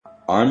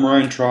I'm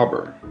Ryan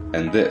Traughber,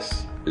 and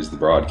this is the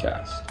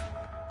Broadcast.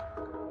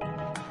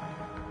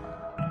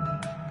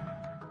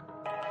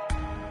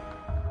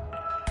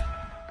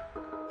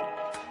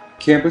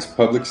 Campus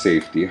Public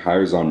Safety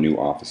hires on new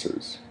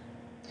officers.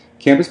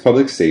 Campus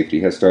Public Safety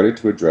has started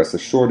to address a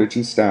shortage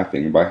in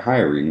staffing by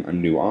hiring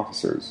on new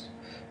officers.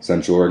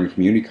 Central Oregon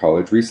Community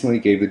College recently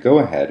gave the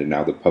go-ahead, and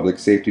now the Public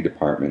Safety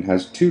Department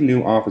has 2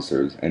 new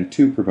officers and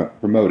 2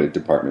 promoted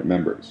department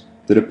members.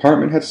 The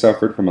department had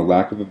suffered from a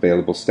lack of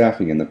available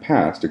staffing in the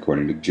past,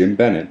 according to Jim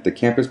Bennett, the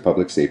Campus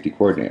Public Safety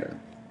Coordinator.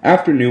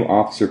 After new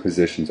officer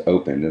positions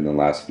opened in the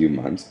last few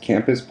months,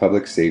 Campus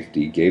Public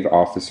Safety gave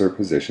officer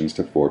positions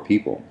to 4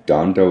 people: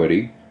 Don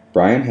Doherty,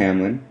 Brian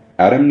Hamlin,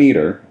 Adam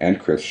Nieder, and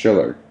Chris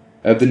Schiller.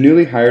 Of the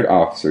newly hired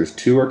officers,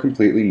 2 are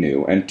completely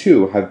new, and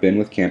 2 have been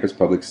with Campus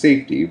Public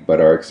Safety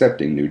but are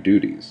accepting new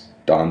duties.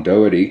 Don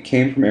Doherty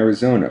came from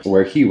Arizona,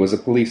 where he was a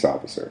police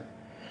officer.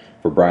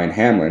 For Brian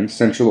Hamlin,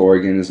 Central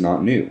Oregon is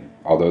not new,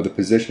 although the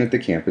position at the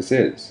campus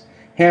is.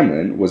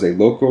 Hamlin was a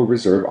local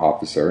reserve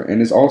officer and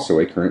is also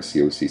a current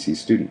COCC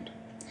student.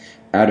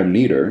 Adam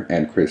Nieder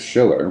and Chris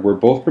Schiller were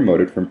both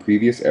promoted from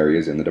previous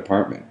areas in the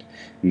department.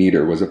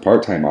 Nieder was a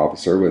part-time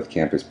officer with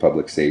Campus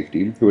Public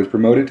Safety who was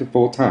promoted to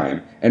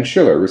full-time, and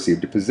Schiller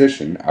received a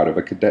position out of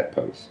a cadet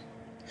post.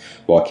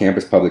 While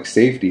Campus Public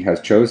Safety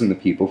has chosen the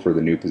people for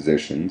the new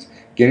positions,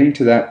 getting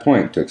to that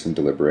point took some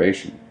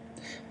deliberation.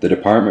 The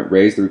department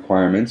raised the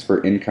requirements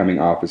for incoming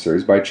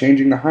officers by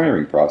changing the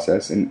hiring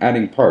process and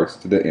adding parts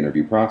to the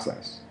interview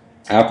process.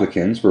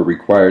 Applicants were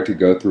required to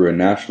go through a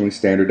nationally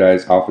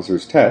standardized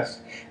officer's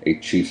test, a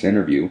chief's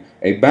interview,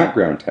 a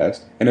background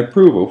test, and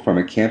approval from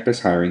a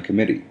campus hiring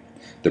committee.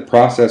 The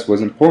process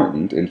was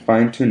important in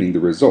fine-tuning the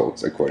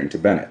results, according to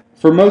Bennett.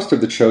 For most of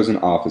the chosen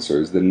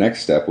officers, the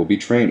next step will be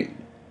training.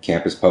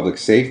 Campus Public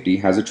Safety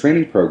has a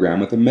training program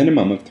with a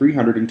minimum of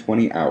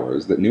 320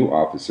 hours that new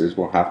officers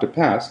will have to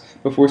pass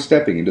before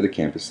stepping into the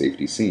campus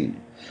safety scene.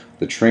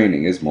 The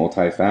training is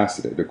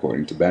multifaceted,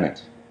 according to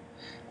Bennett.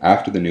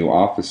 After the new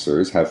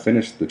officers have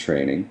finished the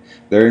training,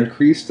 their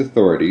increased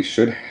authority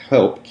should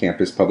help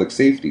Campus Public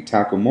Safety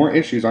tackle more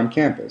issues on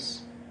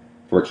campus.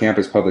 For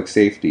Campus Public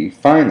Safety,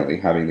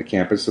 finally having the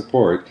campus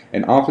support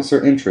and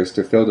officer interest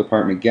to fill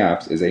department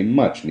gaps is a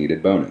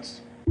much-needed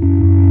bonus.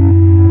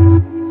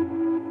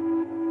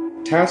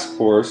 Task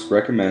Force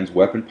recommends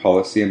weapon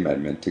policy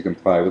amendment to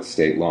comply with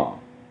state law.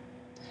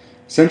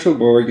 Central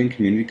Oregon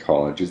Community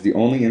College is the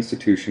only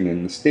institution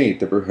in the state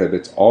that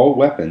prohibits all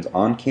weapons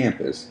on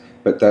campus,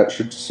 but that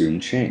should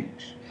soon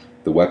change.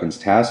 The Weapons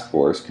Task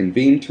Force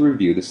convened to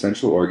review the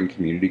Central Oregon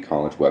Community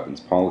College weapons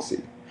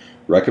policy.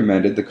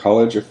 Recommended the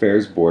College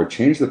Affairs Board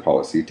change the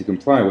policy to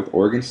comply with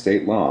Oregon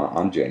state law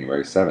on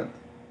January 7th.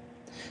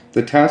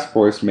 The task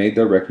force made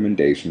their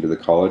recommendation to the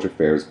College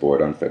Affairs Board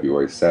on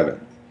February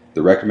 7th.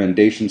 The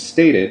recommendation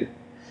stated,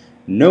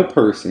 "No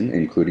person,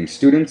 including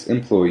students,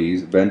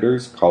 employees,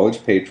 vendors,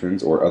 college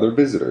patrons, or other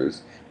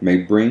visitors, may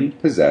bring,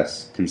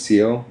 possess,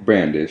 conceal,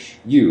 brandish,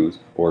 use,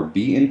 or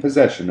be in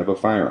possession of a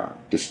firearm,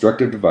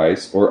 destructive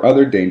device, or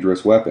other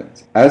dangerous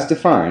weapons, as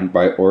defined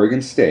by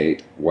Oregon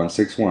State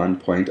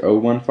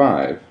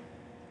 161.015,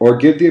 or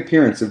give the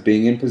appearance of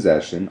being in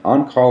possession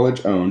on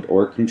college-owned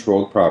or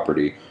controlled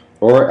property,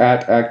 or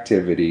at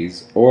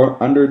activities or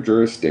under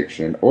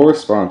jurisdiction or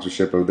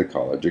sponsorship of the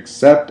college,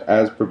 except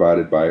as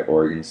provided by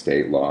Oregon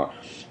State Law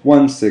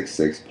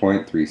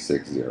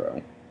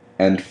 166.360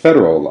 and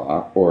Federal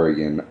Law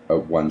Oregon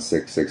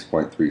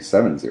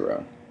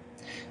 166.370.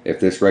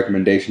 If this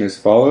recommendation is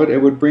followed,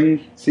 it would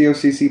bring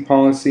COCC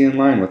policy in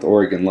line with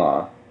Oregon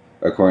law,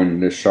 according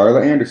to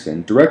Charlotte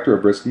Anderson, Director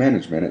of Risk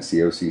Management at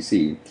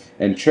COCC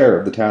and Chair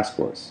of the Task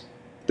Force.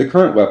 The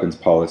current weapons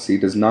policy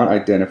does not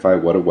identify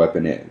what a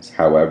weapon is.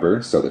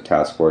 However, so the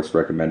task force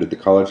recommended the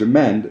college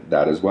amend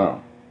that as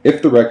well.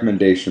 If the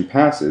recommendation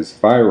passes,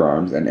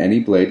 firearms and any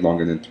blade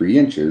longer than 3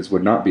 inches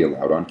would not be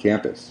allowed on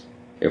campus.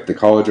 If the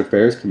College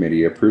Affairs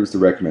Committee approves the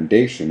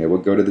recommendation, it will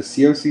go to the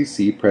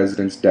COCC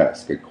President's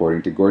desk,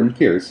 according to Gordon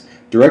Pierce,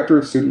 Director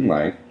of Student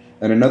Life,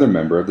 and another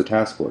member of the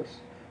task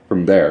force.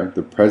 From there,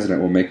 the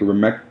President will make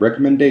a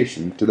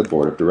recommendation to the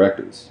Board of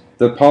Directors.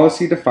 The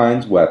policy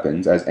defines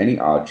weapons as any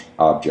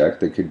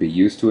object that could be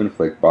used to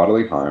inflict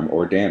bodily harm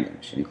or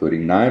damage,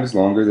 including knives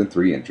longer than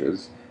 3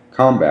 inches,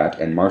 combat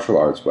and martial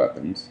arts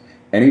weapons,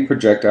 any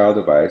projectile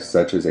device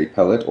such as a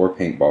pellet or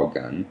paintball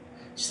gun,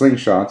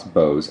 slingshots,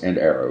 bows, and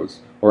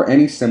arrows, or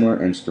any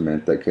similar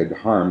instrument that could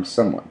harm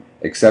someone.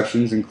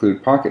 Exceptions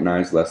include pocket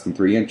knives less than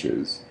 3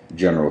 inches,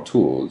 general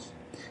tools,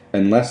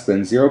 and less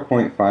than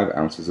 0.5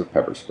 ounces of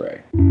pepper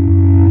spray.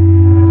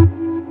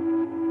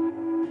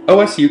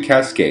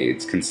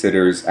 OSU-Cascades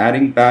considers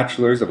adding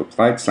Bachelors of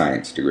Applied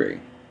Science degree.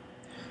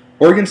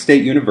 Oregon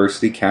State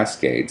University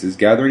Cascades is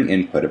gathering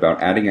input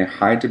about adding a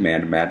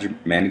high-demand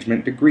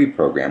management degree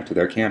program to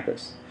their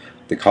campus.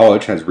 The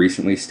college has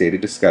recently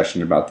stated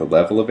discussion about the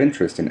level of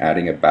interest in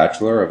adding a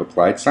Bachelor of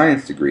Applied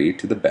Science degree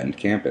to the Bend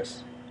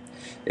campus.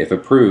 If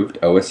approved,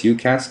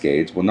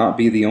 OSU-Cascades will not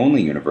be the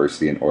only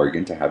university in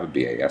Oregon to have a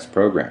BAS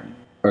program.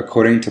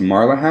 according to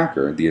Marla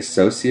Hacker, the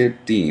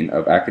Associate Dean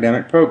of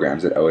Academic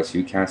Programs at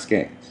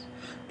OSU-Cascades,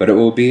 but it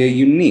will be a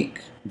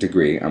unique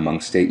degree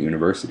among state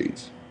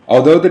universities.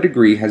 Although the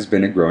degree has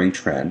been a growing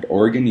trend,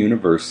 Oregon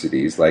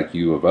universities like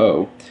U of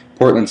O,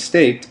 Portland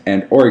State,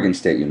 and Oregon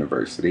State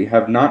University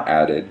have not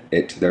added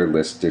it to their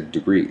listed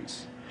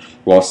degrees.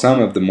 While some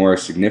of the more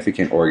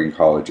significant Oregon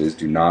colleges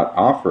do not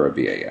offer a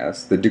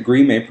BAS, the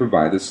degree may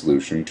provide the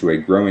solution to a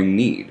growing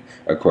need,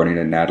 according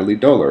to Natalie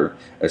Doller,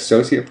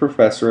 Associate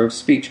Professor of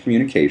Speech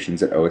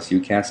Communications at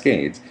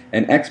OSU-Cascades,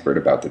 and expert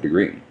about the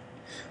degree.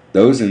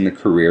 Those in the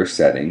career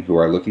setting who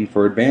are looking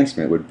for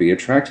advancement would be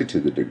attracted to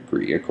the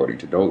degree, according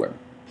to Doller.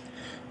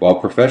 While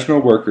professional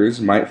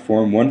workers might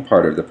form one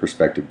part of the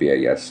prospective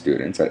BAS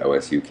students at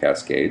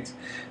OSU-Cascades,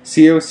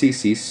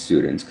 COCC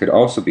students could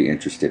also be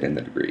interested in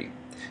the degree.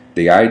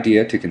 The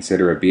idea to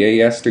consider a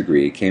BAS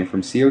degree came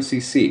from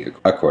COCC,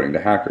 according to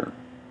Hacker.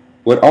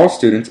 What all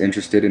students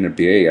interested in a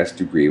BAS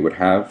degree would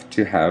have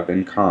to have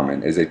in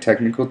common is a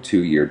technical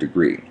 2-year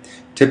degree,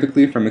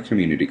 typically from a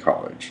community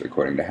college,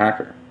 according to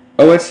Hacker.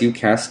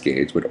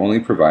 OSU-Cascades would only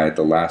provide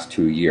the last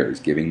 2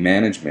 years, giving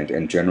management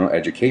and general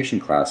education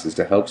classes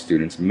to help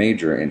students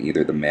major in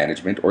either the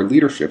management or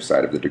leadership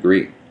side of the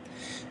degree.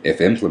 If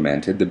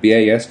implemented, the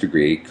BAS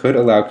degree could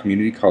allow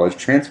community college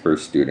transfer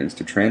students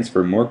to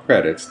transfer more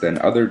credits than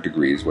other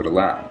degrees would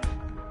allow.